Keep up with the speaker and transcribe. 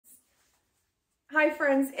Hi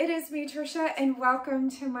friends, it is me Trisha and welcome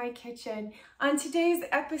to my kitchen. On today's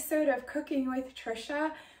episode of Cooking with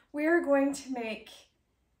Trisha, we're going to make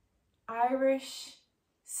Irish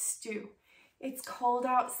stew. It's cold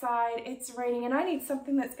outside, it's raining, and I need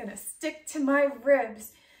something that's gonna stick to my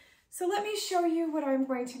ribs. So let me show you what I'm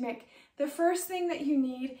going to make. The first thing that you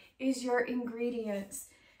need is your ingredients.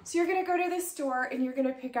 So you're gonna go to the store and you're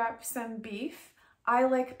gonna pick up some beef. I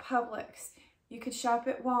like Publix. You could shop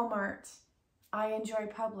at Walmart. I enjoy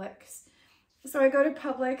Publix. So I go to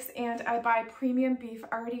Publix and I buy premium beef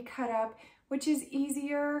already cut up, which is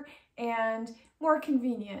easier and more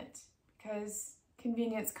convenient because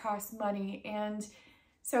convenience costs money, and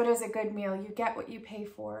so does a good meal. You get what you pay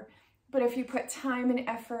for. But if you put time and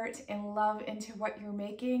effort and love into what you're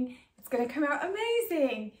making, it's gonna come out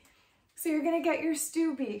amazing. So you're gonna get your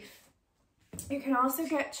stew beef. You can also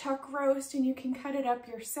get chuck roast and you can cut it up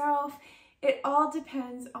yourself. It all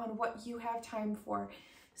depends on what you have time for.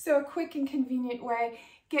 So a quick and convenient way,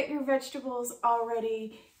 get your vegetables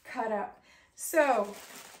already cut up. So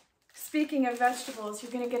speaking of vegetables,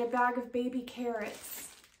 you're gonna get a bag of baby carrots.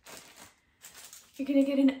 You're gonna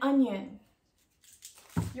get an onion.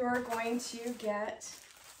 You're going to get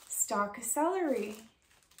stalk of celery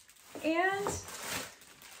and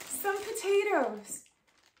some potatoes.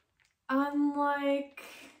 Unlike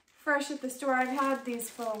fresh at the store, I've had these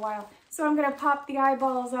for a while. So I'm gonna pop the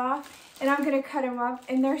eyeballs off and I'm gonna cut them up,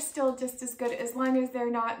 and they're still just as good as long as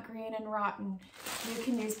they're not green and rotten. You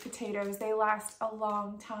can use potatoes, they last a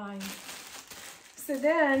long time. So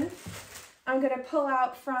then I'm gonna pull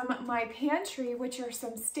out from my pantry, which are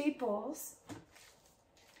some staples: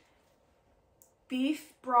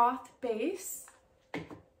 beef broth base,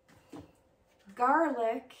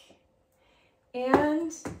 garlic,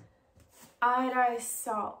 and iodized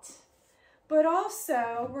salt. But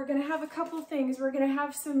also, we're gonna have a couple things. We're gonna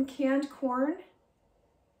have some canned corn,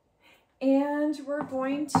 and we're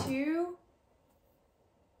going to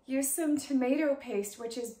use some tomato paste,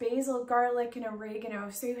 which is basil, garlic, and oregano.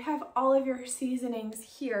 So you have all of your seasonings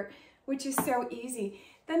here, which is so easy.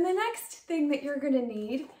 Then the next thing that you're gonna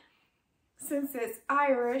need, since it's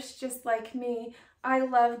Irish, just like me, I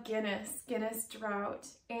love Guinness Draught,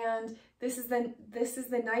 and this is the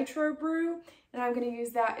Nitro Brew, and I'm going to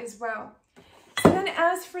use that as well. So then,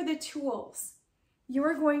 as for the tools, you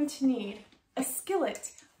are going to need a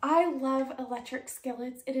skillet. I love electric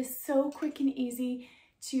skillets. It is so quick and easy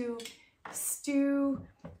to stew,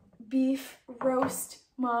 beef, roast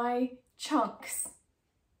my chunks.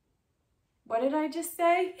 What did I just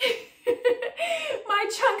say? My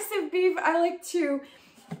chunks of beef. I like to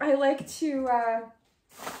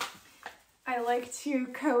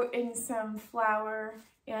coat in some flour,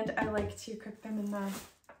 and I like to cook them in the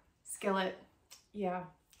skillet. Yeah.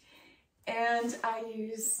 And I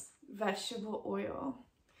use vegetable oil.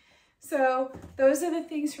 So those are the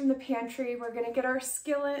things from the pantry. We're gonna get our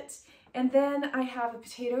skillet, and then I have a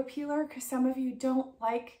potato peeler because some of you don't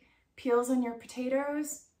like peels on your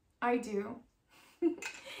potatoes. I do.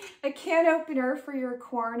 A can opener for your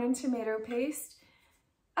corn and tomato paste,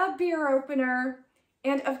 a beer opener,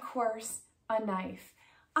 and of course, a knife.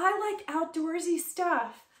 I like outdoorsy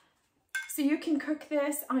stuff, so you can cook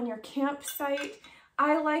this on your campsite.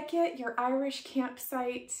 I like it, your Irish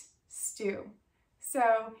campsite stew.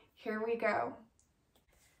 So here we go.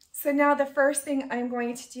 So now the first thing I'm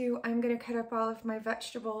going to do, I'm going to cut up all of my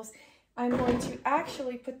vegetables. I'm going to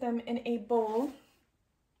actually put them in a bowl,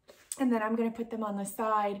 and then I'm going to put them on the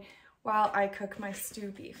side while I cook my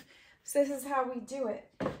stew beef. So this is how we do it.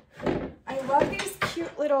 I love these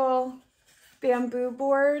cute little bamboo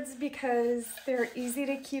boards because they're easy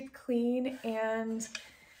to keep clean and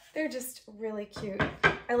they're just really cute.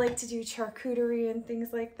 I like to do charcuterie and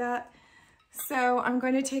things like that. So I'm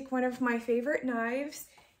going to take one of my favorite knives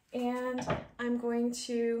and I'm going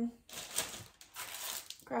to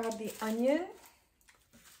grab the onion,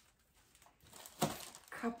 a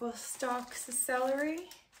couple stalks of celery,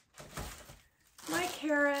 my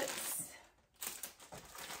carrots,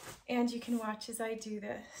 and you can watch as I do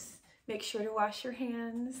this. Make sure to wash your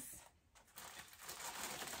hands.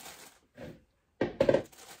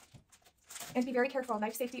 And be very careful.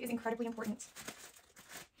 Knife safety is incredibly important.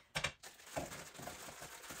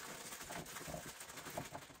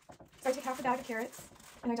 So I take half a bag of carrots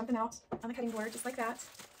and I dump them out on the cutting board just like that.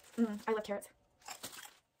 I love carrots.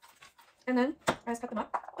 And then I just cut them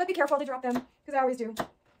up. But be careful to drop them because I always do.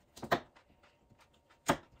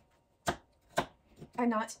 I'm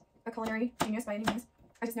not a culinary genius by any means.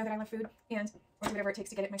 I just know that I love food and I'll do whatever it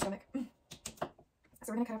takes to get it in my stomach. So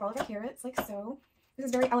we're gonna cut up all of our carrots like so. This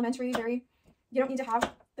is very elementary, you don't need to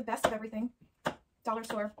have the best of everything. Dollar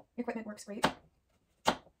store equipment works great.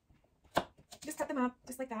 Just cut them up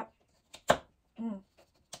just like that.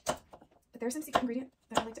 But there's some secret ingredient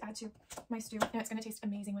that I like to add to my stew, and it's going to taste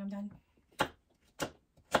amazing when I'm done.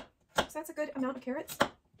 So that's a good amount of carrots.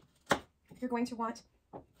 You're going to want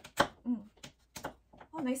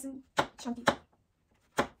all nice and chunky,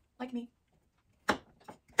 like me.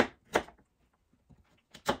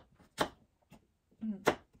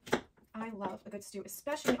 I love a good stew,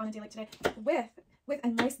 especially on a day like today, with a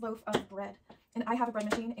nice loaf of bread. And I have a bread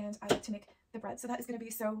machine, and I like to make the bread, so that is going to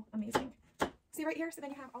be so amazing. See right here? So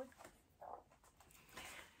then you have all.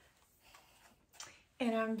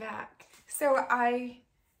 And I'm back. So I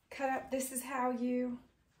cut up. This is how you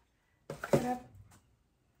cut up.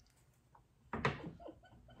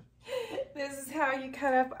 This is how you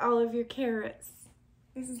cut up all of your carrots.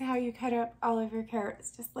 This is how you cut up all of your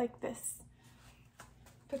carrots, just like this.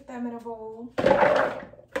 Put them in a bowl.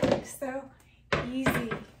 So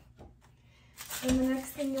easy. And the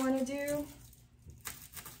next thing you want to do,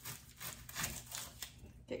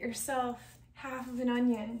 get yourself half of an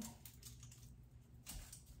onion.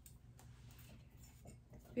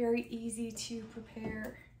 Very easy to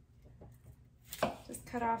prepare. Just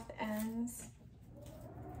cut off the ends.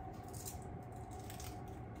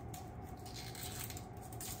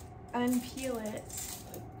 Unpeel it.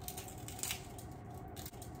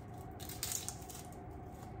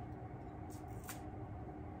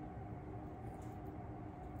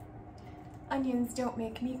 Onions don't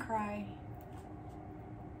make me cry.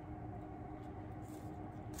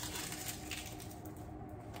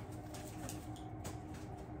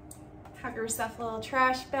 Have yourself a little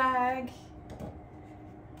trash bag.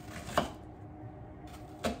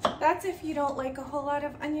 That's if you don't like a whole lot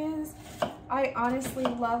of onions. I honestly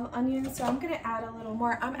love onions, so I'm gonna add a little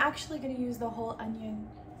more. I'm actually gonna use the whole onion.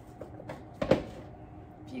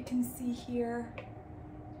 If you can see here.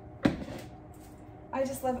 I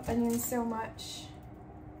just love onions so much.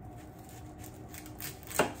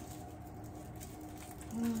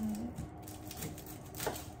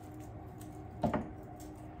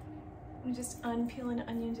 I'm just unpeeling an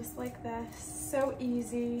onion just like this. So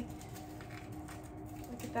easy.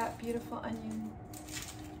 Look at that beautiful onion.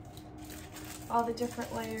 All the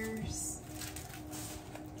different layers.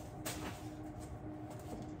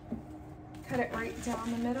 Cut it right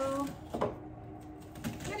down the middle.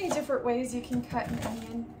 Many different ways you can cut an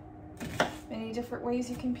onion. Many different ways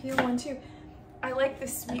you can peel one too. I like the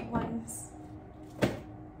sweet ones.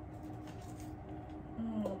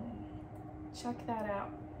 Check that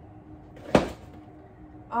out.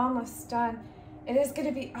 Almost done. It is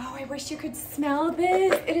gonna be, oh, I wish you could smell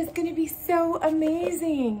this. It is gonna be so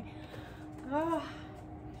amazing. Oh.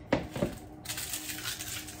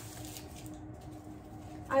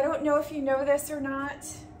 I don't know if you know this or not.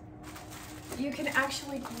 You can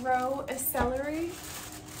actually grow a celery.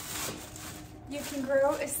 You can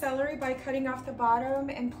grow a celery by cutting off the bottom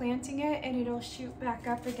and planting it, and it'll shoot back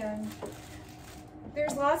up again.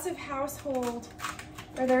 There's lots of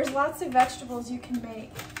there's lots of vegetables you can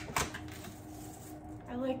make.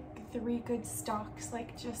 I like 3 good stalks,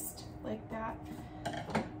 like just like that.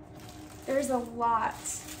 There's a lot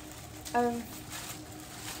of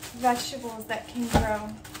vegetables that can grow.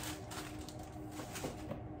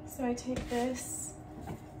 So I take this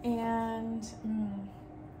and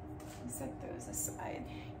set those aside.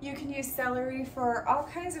 You can use celery for all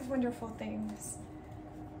kinds of wonderful things.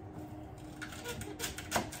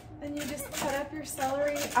 Then you just cut up your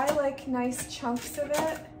celery. I like nice chunks of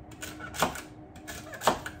it.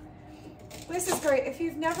 This is great. If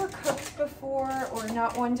you've never cooked before or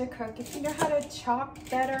not one to cook, if you know how to chop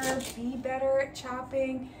better, be better at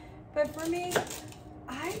chopping. But for me,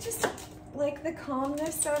 I just like the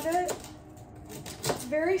calmness of it. It's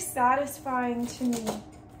very satisfying to me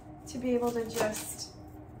to be able to just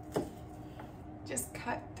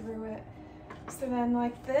cut through it. So then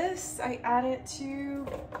like this, I add it to,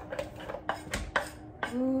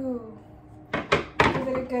 give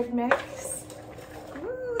it a good mix.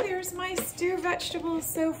 Ooh, there's my stew vegetables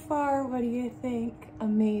so far. What do you think?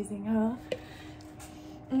 Amazing, huh?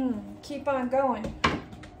 Keep on going.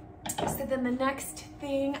 So then the next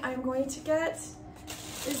thing I'm going to get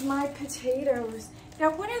is my potatoes.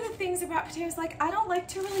 Now, one of the things about potatoes, like I don't like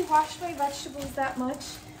to really wash my vegetables that much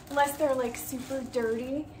unless they're like super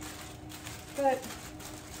dirty. But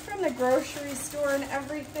from the grocery store and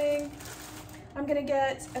everything, I'm gonna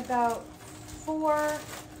get about four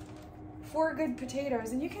good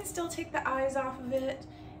potatoes, and you can still take the eyes off of it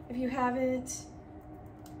if you haven't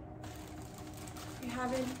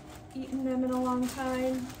eaten them in a long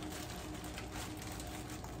time.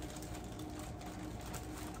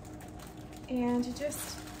 And you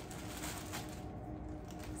just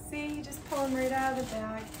See, you just pull them right out of the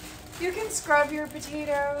bag. You can scrub your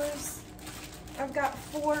potatoes. I've got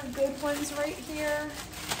 4 good ones right here.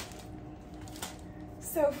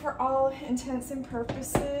 So for all intents and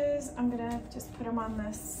purposes, I'm gonna just put them on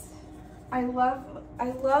this. I love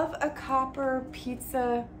a copper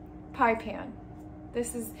pizza pie pan.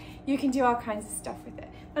 This is, you can do all kinds of stuff with it.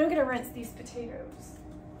 And I'm gonna rinse these potatoes.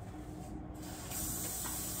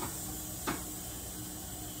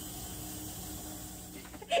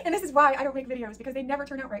 And this is why I don't make videos, because they never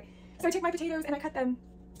turn out right. So I take my potatoes and I cut them.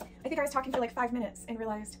 I think I was talking for like 5 minutes and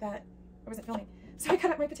realized that I wasn't filming. So I cut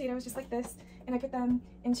up my potatoes just like this, and I put them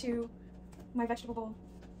into my vegetable bowl.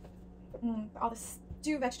 All the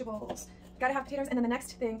stew vegetables. Gotta have potatoes, and then the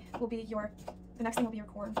next thing will be your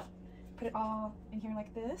corn. Put it all in here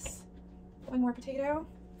like this. 1 more potato.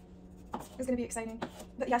 It's gonna be exciting.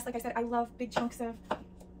 But yes, like I said, I love big chunks of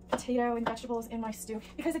potato and vegetables in my stew,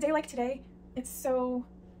 because a day like today, it's so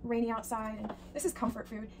rainy outside, and this is comfort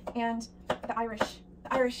food, and the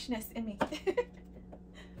Irishness in me.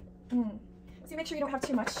 So you make sure you don't have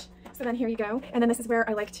too much. So then here you go, and then this is where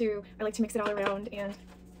I like to mix it all around, and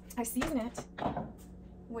I season it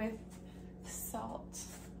with salt.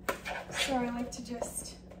 So I like to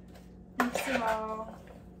just mix it all.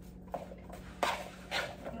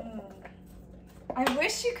 I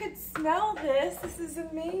wish you could smell this. This is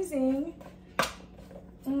amazing.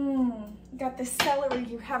 You got the celery,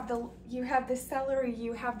 you have the celery,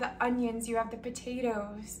 you have the onions, you have the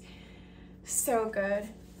potatoes. So good.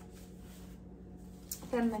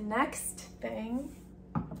 Then the next thing,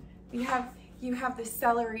 you have the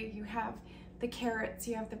celery, you have the carrots,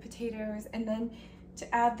 you have the potatoes, and then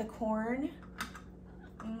to add the corn.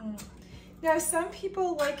 Now some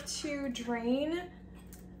people like to drain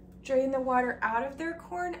the water out of their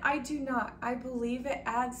corn. I do not. I believe it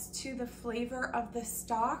adds to the flavor of the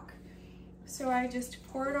stock. So I just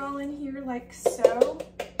pour it all in here like so.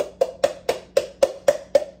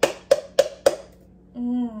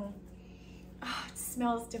 Oh, it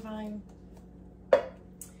smells divine.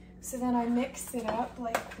 So then I mix it up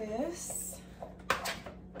like this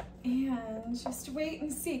and just wait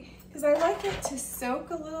and see, because I like it to soak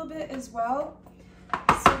a little bit as well.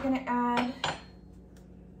 So we're gonna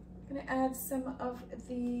add some of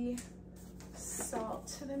the salt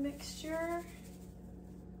to the mixture.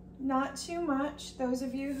 Not too much. Those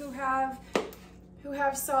of you who have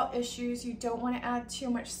salt issues, you don't want to add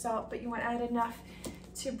too much salt, but you want to add enough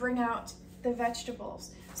to bring out the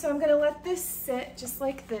vegetables. So I'm gonna let this sit just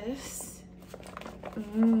like this.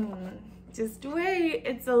 Just wait,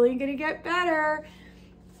 it's only gonna get better.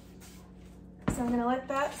 So I'm gonna let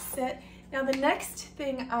that sit. Now the next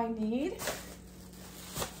thing I need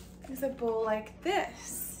is a bowl like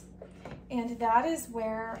this. And that is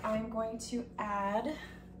where I'm going to add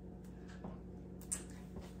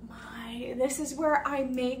this is where I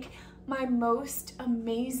make my most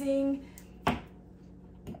amazing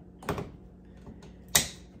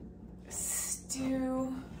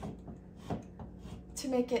stew to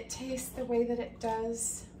make it taste the way that it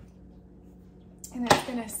does. And it's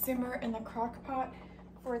gonna simmer in the crock pot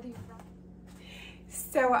for the,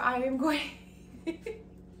 so I am going,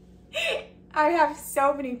 I have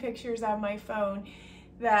so many pictures on my phone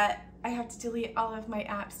that I have to delete all of my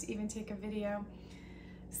apps to even take a video.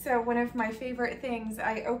 So one of my favorite things,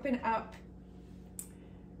 I open up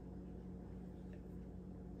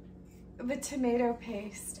the tomato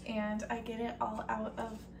paste and I get it all out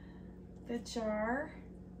of the jar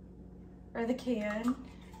or the can.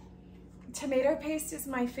 Tomato paste is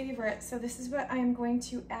my favorite, so this is what I'm going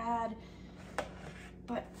to add,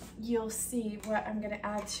 but you'll see what I'm going to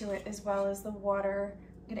add to it as well as the water.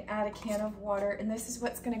 I'm going to add a can of water, and this is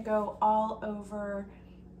what's going to go all over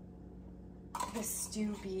the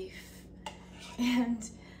stew beef, and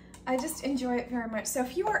I just enjoy it very much. So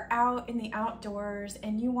if you are out in the outdoors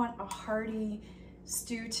and you want a hearty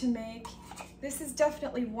stew to make, this is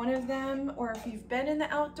definitely one of them. Or if you've been in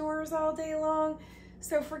the outdoors all day long,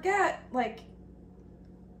 so forget like,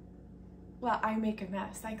 well, I make a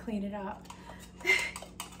mess, I clean it up.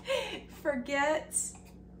 forget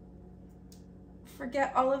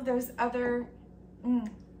all of those other,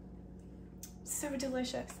 so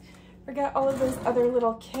delicious. Forget all of those other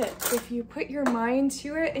little kits. If you put your mind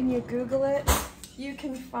to it and you Google it, you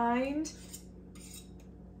can find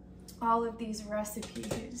all of these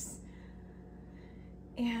recipes.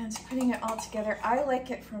 And putting it all together, I like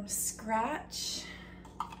it from scratch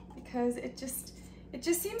because it just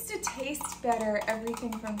seems to taste better,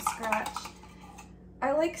 everything from scratch.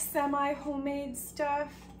 I like semi-homemade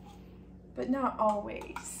stuff, but not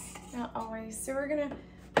always, not always. So we're gonna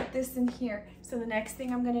put this in here. So the next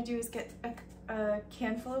thing I'm gonna do is get a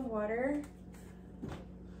can full of water.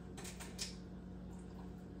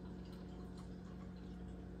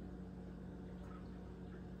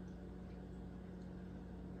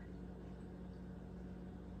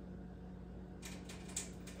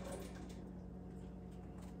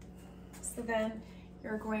 So then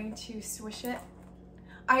you're going to swish it.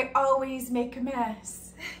 I always make a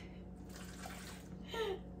mess.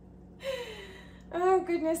 Oh,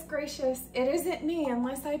 goodness gracious. It isn't me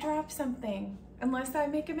unless I drop something, unless I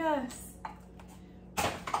make a mess.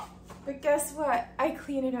 But guess what? I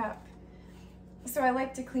clean it up. So I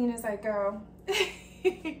like to clean as I go.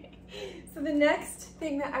 So the next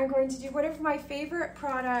thing that I'm going to do, one of my favorite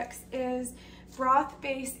products is broth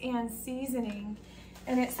base and seasoning.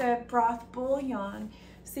 And it's a broth bouillon.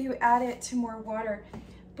 So you add it to more water.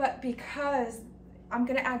 But because I'm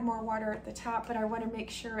gonna add more water at the top, but I wanna make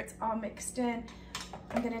sure it's all mixed in,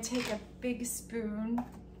 I'm gonna take a big spoon.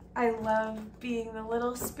 I love being the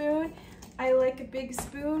little spoon. I like a big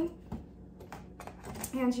spoon.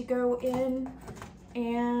 And you go in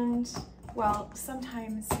and, well,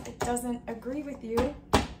 sometimes it doesn't agree with you.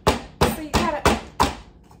 So you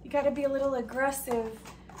gotta be a little aggressive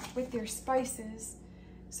with your spices.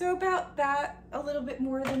 So about that, a little bit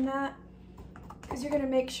more than that, because you're gonna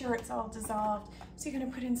make sure it's all dissolved. So you're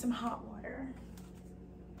gonna put in some hot water.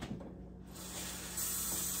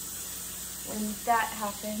 When that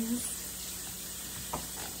happens,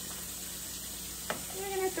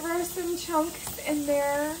 you're gonna throw some chunks in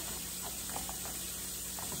there.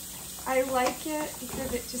 I like it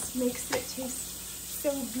because it just makes it taste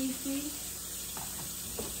so beefy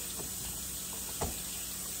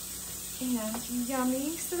and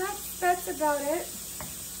yummy. So that's about it.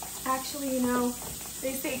 Actually, you know,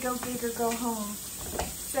 they say go big or go home.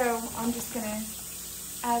 So I'm just gonna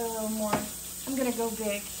add a little more. I'm gonna go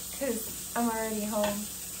big because I'm already home.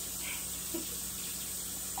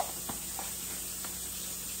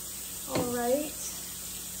 All right.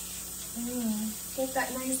 Get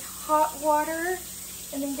that nice hot water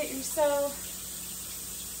and then get yourself,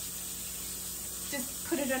 just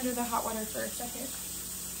put it under the hot water for a second.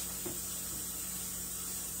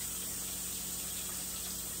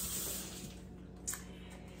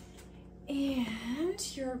 And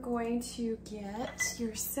you're going to get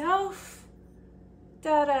yourself,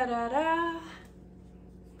 a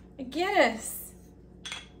Guinness.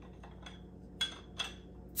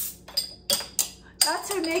 That's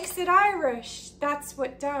what makes it Irish. That's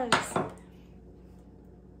what does.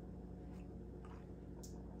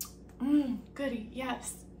 Goody,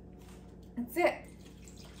 yes. That's it.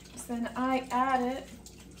 So then I add it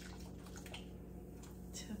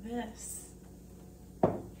to this.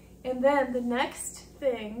 And then the next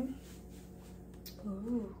thing,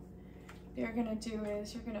 you're gonna do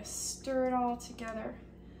is you're gonna stir it all together.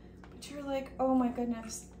 But you're like, oh my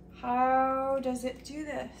goodness, how does it do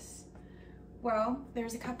this? Well,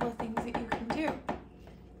 there's a couple of things that you can do.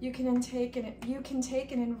 You can take an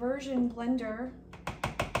inversion blender,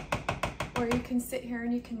 or you can sit here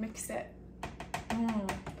and you can mix it. Oh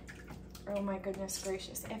my goodness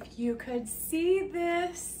gracious. If you could see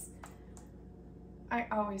this. I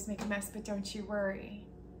always make a mess, but don't you worry.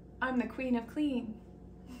 I'm the queen of clean.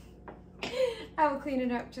 I will clean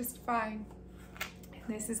it up just fine.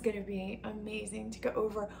 This is gonna be amazing to go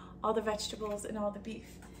over all the vegetables and all the beef.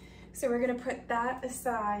 So we're gonna put that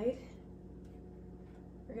aside.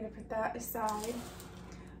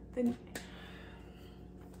 Then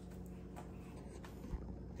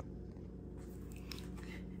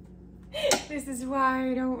this is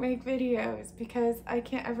why I don't make videos, because I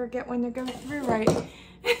can't ever get one to go through right.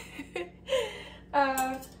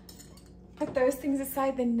 Put those things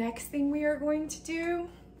aside. The next thing we are going to do,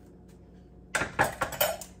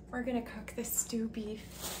 we're gonna cook the stew beef.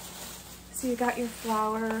 So you got your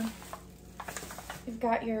flour, you've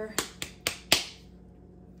got your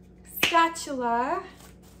spatula,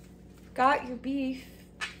 got your beef,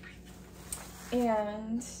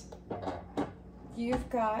 and you've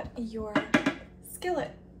got your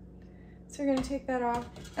skillet. So we're gonna take that off.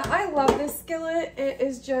 Now I love this skillet. It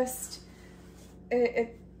is just,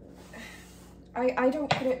 I don't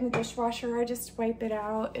put it in the dishwasher. I just wipe it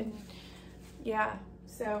out, and yeah,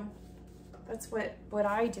 so that's what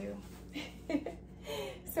I do.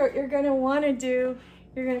 So what you're gonna wanna do,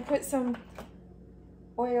 you're gonna put some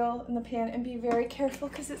oil in the pan and be very careful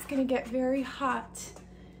because it's gonna get very hot.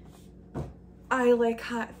 I like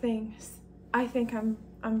hot things. I think I'm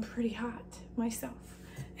pretty hot myself.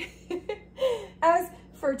 As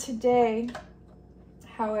for today,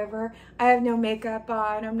 however, I have no makeup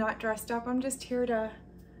on, I'm not dressed up, I'm just here to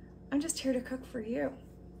cook for you.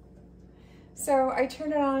 So I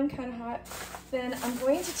turn it on kind of hot. Then I'm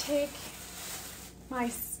going to take my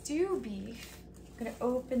stew beef. I'm gonna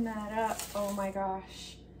open that up. Oh my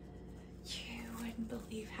gosh. You wouldn't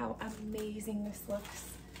believe how amazing this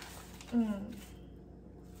looks.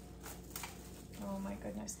 Oh my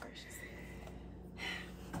goodness gracious.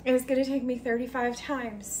 It was gonna take me 35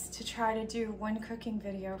 times to try to do one cooking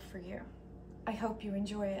video for you. I hope you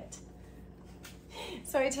enjoy it.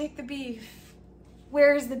 So I take the beef.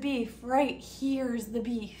 Where's the beef? Right here's the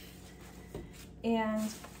beef. And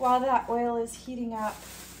while that oil is heating up,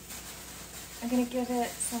 I'm gonna give it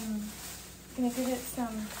some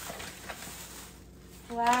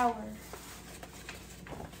flour.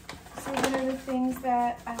 So one of the things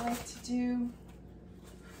that I like to do,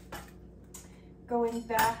 going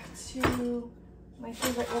back to my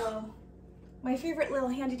favorite little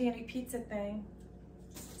handy dandy pizza thing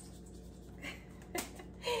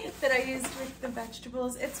that I used with the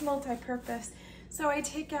vegetables, it's multi-purpose. So I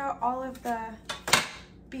take out all of the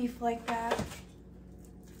beef like that,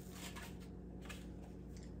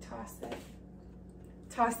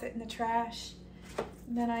 toss it in the trash,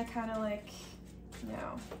 and then I kind of like, you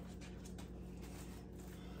know,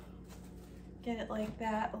 get it like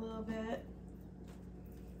that a little bit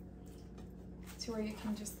to where you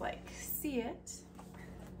can just like see it.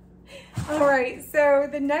 All right, so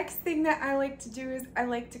the next thing that I like to do is I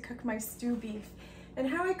like to cook my stew beef. And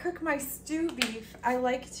how I cook my stew beef, I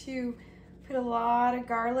like to put a lot of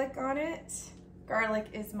garlic on it. Garlic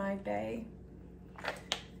is my bae.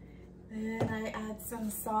 Then I add some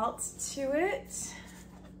salt to it,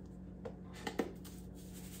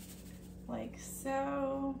 like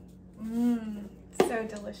so. So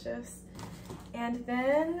delicious. And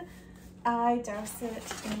then I douse it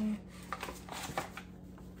in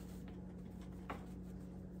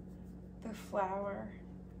the flour.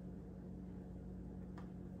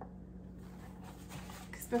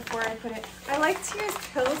 Because before I put it, I like to use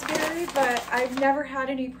Pillsbury, but I've never had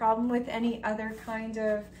any problem with any other kind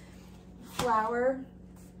of flour.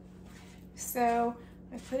 So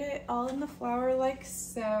I put it all in the flour like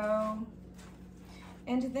so.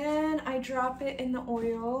 And then I drop it in the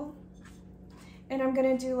oil. And I'm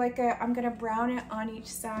gonna do like I'm gonna brown it on each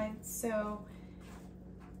side. So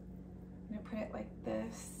I'm gonna put it like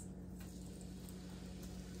this.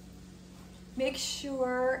 Make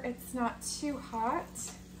sure it's not too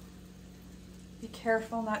hot. Be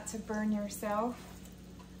careful not to burn yourself.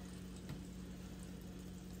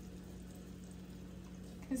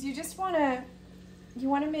 Because you just wanna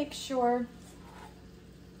make sure.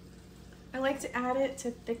 I like to add it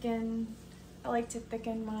to thicken, I like to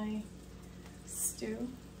thicken my stew.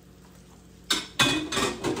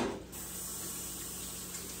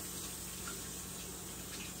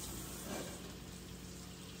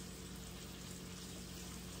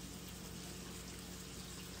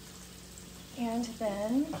 And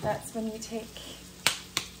then that's when you take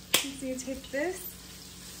this.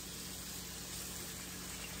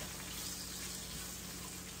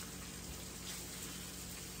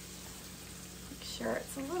 Make sure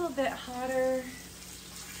it's a little bit hotter.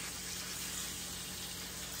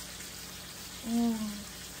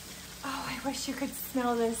 Oh, I wish you could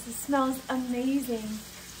smell this. It smells amazing.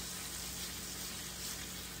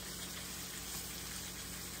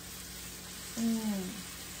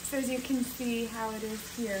 So as you can see how it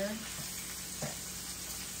is here.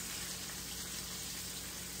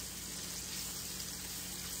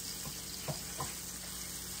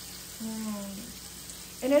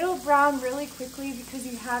 And it'll brown really quickly because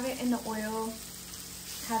you have it in the oil,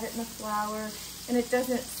 have it in the flour, and it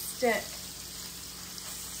doesn't stick.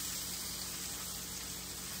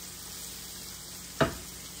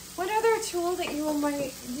 One other tool that you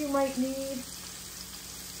might need,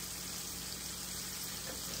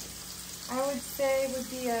 I would say, would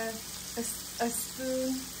be a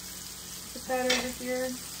spoon. Put that over here.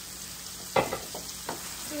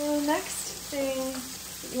 So the next thing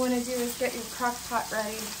that you want to do is get your crock pot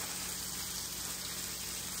ready.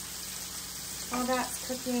 While that's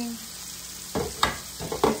cooking,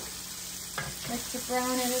 like to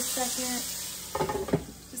brown it a second.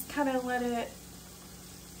 Just kind of let it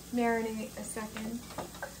marinate a second.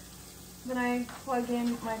 Then I plug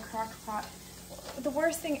in my crock pot. The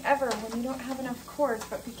worst thing ever when you don't have enough cords,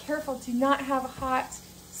 but be careful, do not have a hot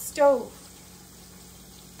stove.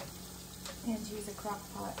 And use a crock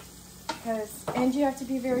pot. And you have to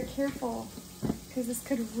be very careful because this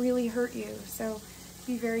could really hurt you. So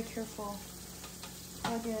be very careful.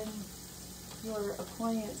 Plug in your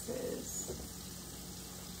appliances.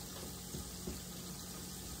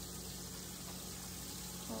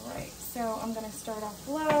 All right, so I'm gonna start off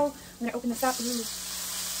low. I'm gonna open this up.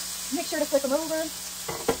 Make sure to flip them over.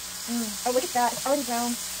 Oh, look at that. It's already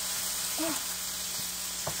brown. Oh.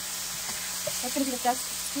 That's going to be the best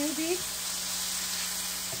stew beef.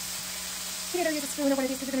 You better use a spoon or one of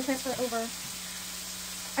these because you're going to transfer it over.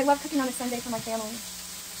 I love cooking on a Sunday for my family.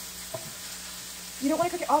 You don't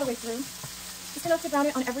want to cook it all the way through. Just enough to brown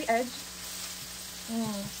it on every edge.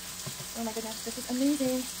 Oh my goodness, this is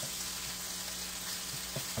amazing.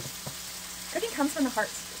 Cooking comes from the heart.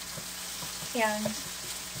 And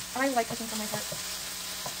I like cooking from my heart.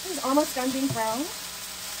 This is almost done being brown.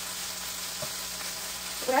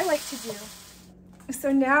 What I like to do,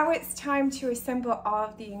 so now it's time to assemble all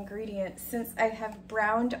of the ingredients. Since I have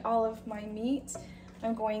browned all of my meat,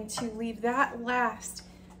 I'm going to leave that last.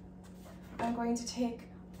 I'm going to take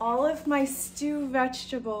all of my stew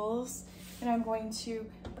vegetables and I'm going to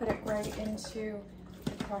put it right into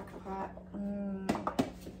the crock pot.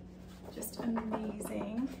 Just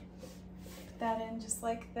amazing. Put that in just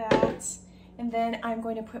like that. And then I'm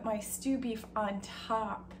going to put my stew beef on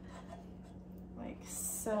top, like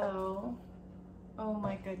so. Oh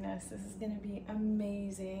my goodness, this is gonna be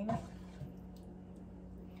amazing.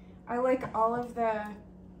 I like all of the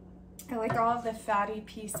fatty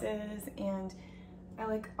pieces, and I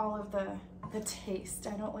like all of the taste.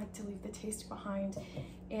 I don't like to leave the taste behind.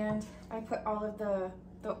 And I put all of the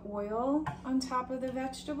oil on top of the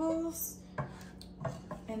vegetables.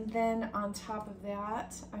 And then on top of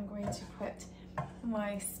that, I'm going to put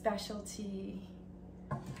my specialty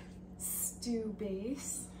stew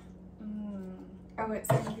base. Oh, it's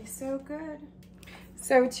gonna be so good.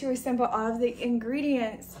 So to assemble all of the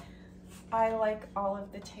ingredients, I like all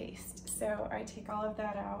of the taste. So I take all of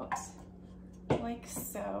that out like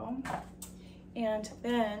so. And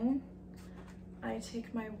then I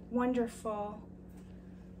take my wonderful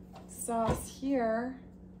sauce here.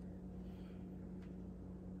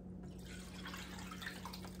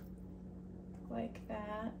 Like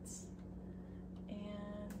that. And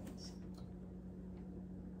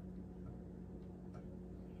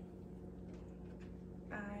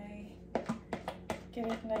I get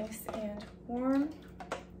it nice and warm.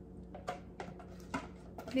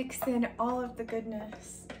 Mix in all of the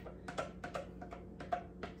goodness.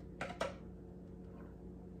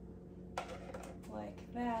 Like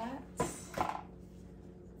that.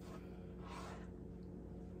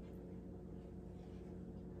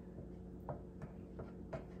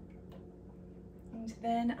 And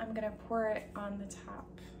then I'm gonna pour it on the top.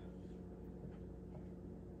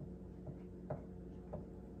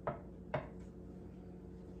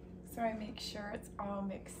 So I make sure it's all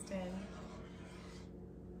mixed in.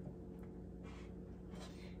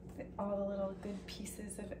 With all the little good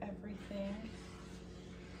pieces of everything.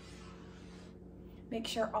 Make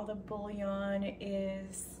sure all the bouillon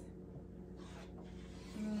is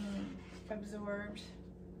absorbed.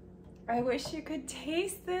 I wish you could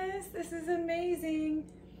taste this. This is amazing.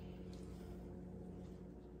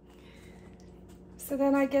 So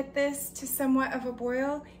then I get this to somewhat of a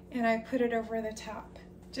boil and I put it over the top,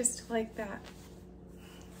 just like that.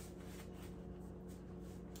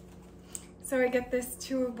 So I get this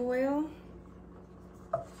to a boil.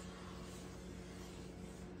 I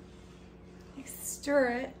stir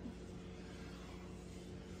it.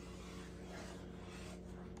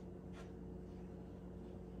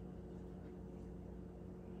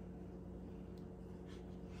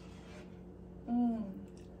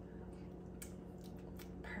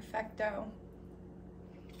 Perfecto.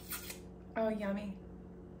 Oh, yummy.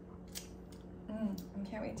 I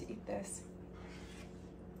can't wait to eat this.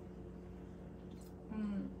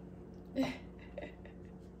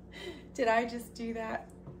 Did I just do that?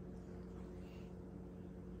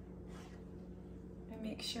 And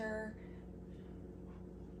make sure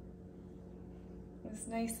it's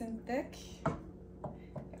nice and thick.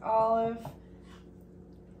 All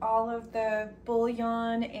of the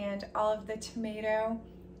bouillon and all of the tomato,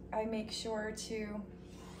 I make sure to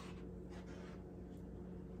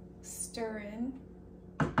stir in.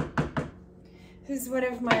 This is one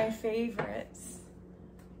of my favorites.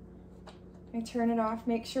 I turn it off.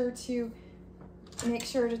 Make sure to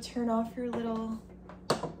turn off your little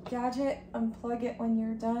gadget. Unplug it when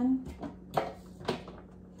you're done.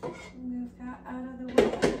 Move that out of the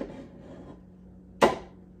way.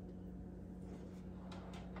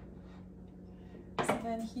 So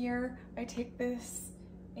then here I take this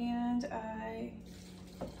and I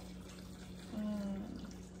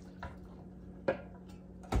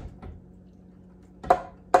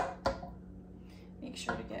make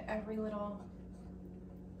sure to get every little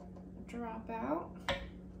drop out.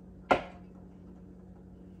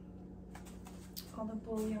 All the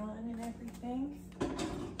bouillon and everything.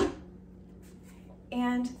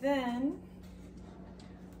 And then,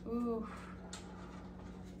 Ooh.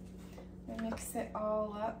 I mix it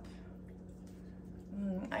all up.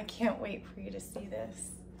 I can't wait for you to see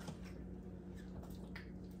this.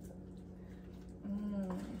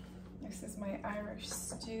 This is my Irish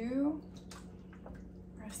stew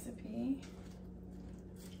recipe.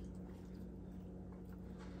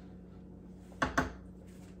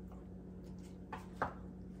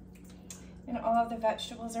 And all of the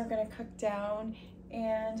vegetables are going to cook down,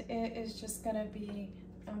 and it is just going to be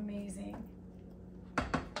amazing.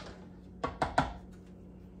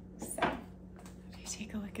 So, okay,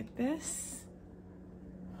 take a look at this.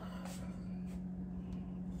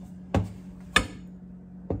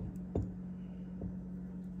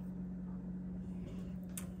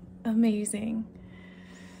 Amazing.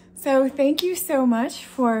 So thank you so much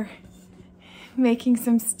for making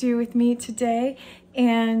some stew with me today,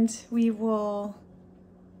 and we'll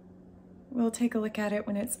take a look at it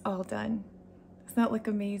when it's all done. Doesn't that look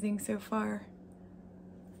amazing so far?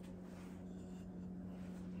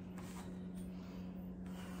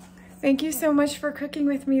 Thank you so much for cooking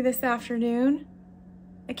with me this afternoon.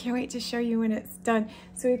 I can't wait to show you when it's done.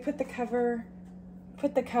 So we put the cover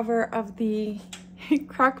of the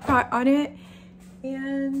crock pot on it,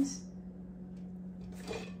 and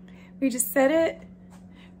we just set it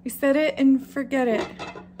and forget it.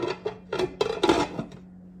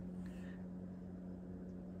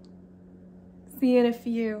 See you in a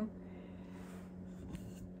few.